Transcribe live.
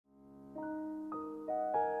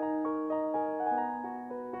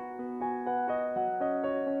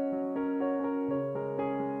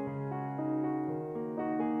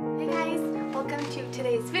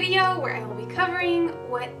today's video where I will be covering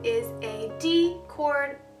what is a D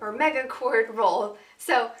chord or mega chord roll.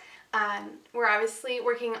 So we're obviously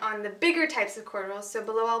working on the bigger types of chord rolls, so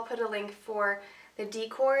below I'll put a link for the D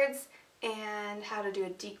chords and how to do a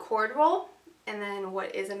D chord roll, and then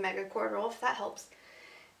what is a mega chord roll, if that helps.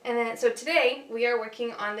 And then, so today we are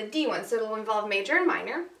working on the D one, so it'll involve major and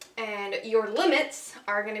minor, and your limits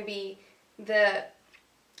are going to be the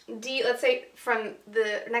D, let's say from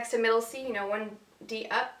the next to middle C, you know, one D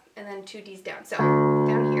up and then two Ds down, so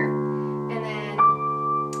down here, and then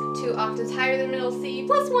 2 octaves higher than middle C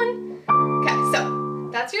plus 1. Okay, so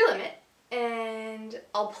that's your limit, and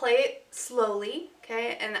I'll play it slowly,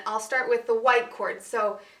 okay, and I'll start with the white chord.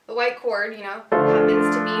 So the white chord, you know,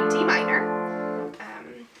 happens to be D minor.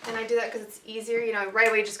 And I do that because it's easier, you know, right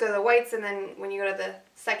away you just go to the whites, and then when you go to the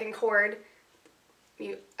second chord,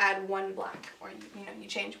 you add one black, or you know, you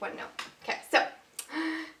change one note. Okay, so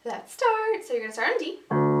let's start. So you're gonna start on D,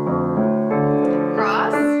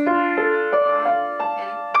 cross, and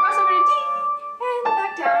cross over to D, and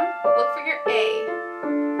back down. Look for your A,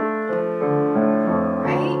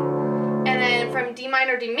 right? And then from D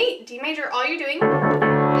minor, D major, all you're doing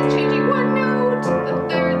is changing one note. The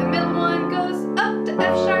third, the middle one goes up to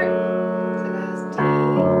F sharp. So it goes D.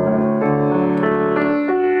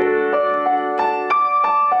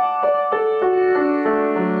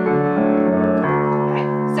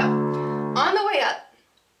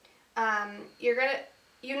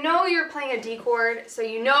 You're playing a D chord, so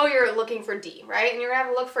you know you're looking for D, right? And you're gonna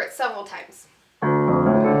have to look for it several times.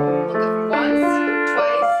 Look for once,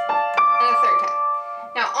 twice, and a third time.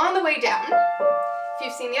 Now on the way down, if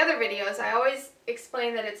you've seen the other videos, I always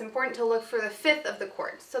explain that it's important to look for the fifth of the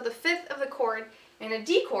chord. So the fifth of the chord in a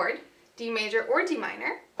D chord, D major or D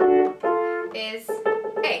minor, is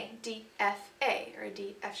A, D, F, A, or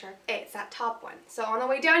D, F sharp, A. It's that top one. So on the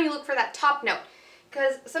way down, you look for that top note.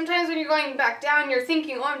 Because sometimes when you're going back down, you're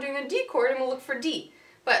thinking, oh, I'm doing a D chord, and we'll look for D.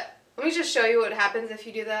 But let me just show you what happens if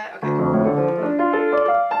you do that. Okay. I'm doing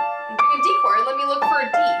a D chord, let me look for a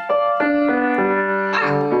D.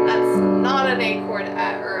 Ah, that's not an A chord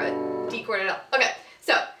or a D chord at all. Okay,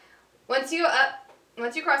 so once you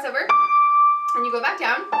cross over, and you go back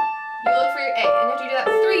down, you look for your A. And you have to do that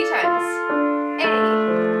 3 times.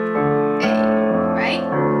 A, right?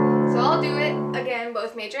 So I'll do it again,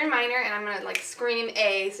 both major and minor, and I'm gonna like scream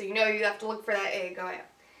A, so you know you have to look for that A going up.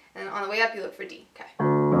 And on the way up, you look for D. Okay.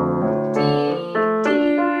 D, D, D.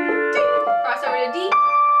 Cross over to D.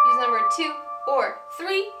 Use number 2 or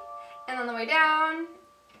 3. And on the way down,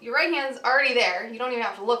 your right hand's already there. You don't even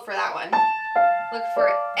have to look for that one. Look for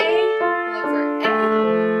A. Look for A.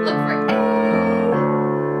 Look for A.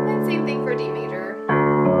 And same thing for D major.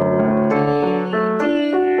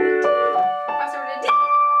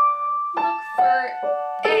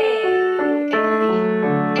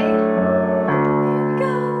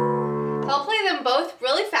 Both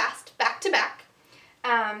really fast, back to back.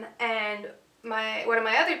 And one of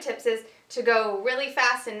my other tips is to go really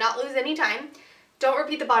fast and not lose any time. Don't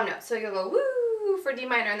repeat the bottom note. So you'll go woo for D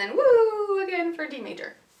minor and then woo again for D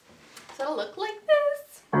major. So it'll look like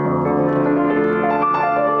this.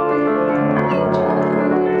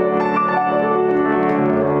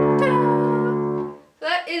 So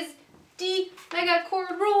that is D mega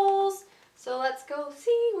chord rolls. So let's go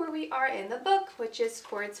see where we are in the book, which is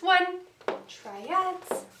chords 1.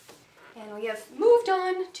 Triads, and we have moved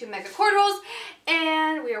on to mega chord rolls,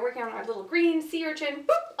 and we are working on our little green sea urchin,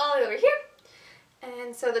 boop, all the way over here.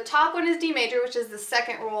 And so the top one is D major, which is the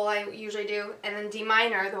second roll I usually do, and then D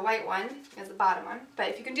minor, the white one, is the bottom one. But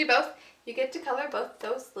if you can do both, you get to color both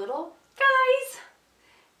those little guys.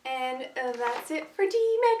 And that's it for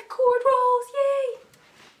D mega chord rolls, yay!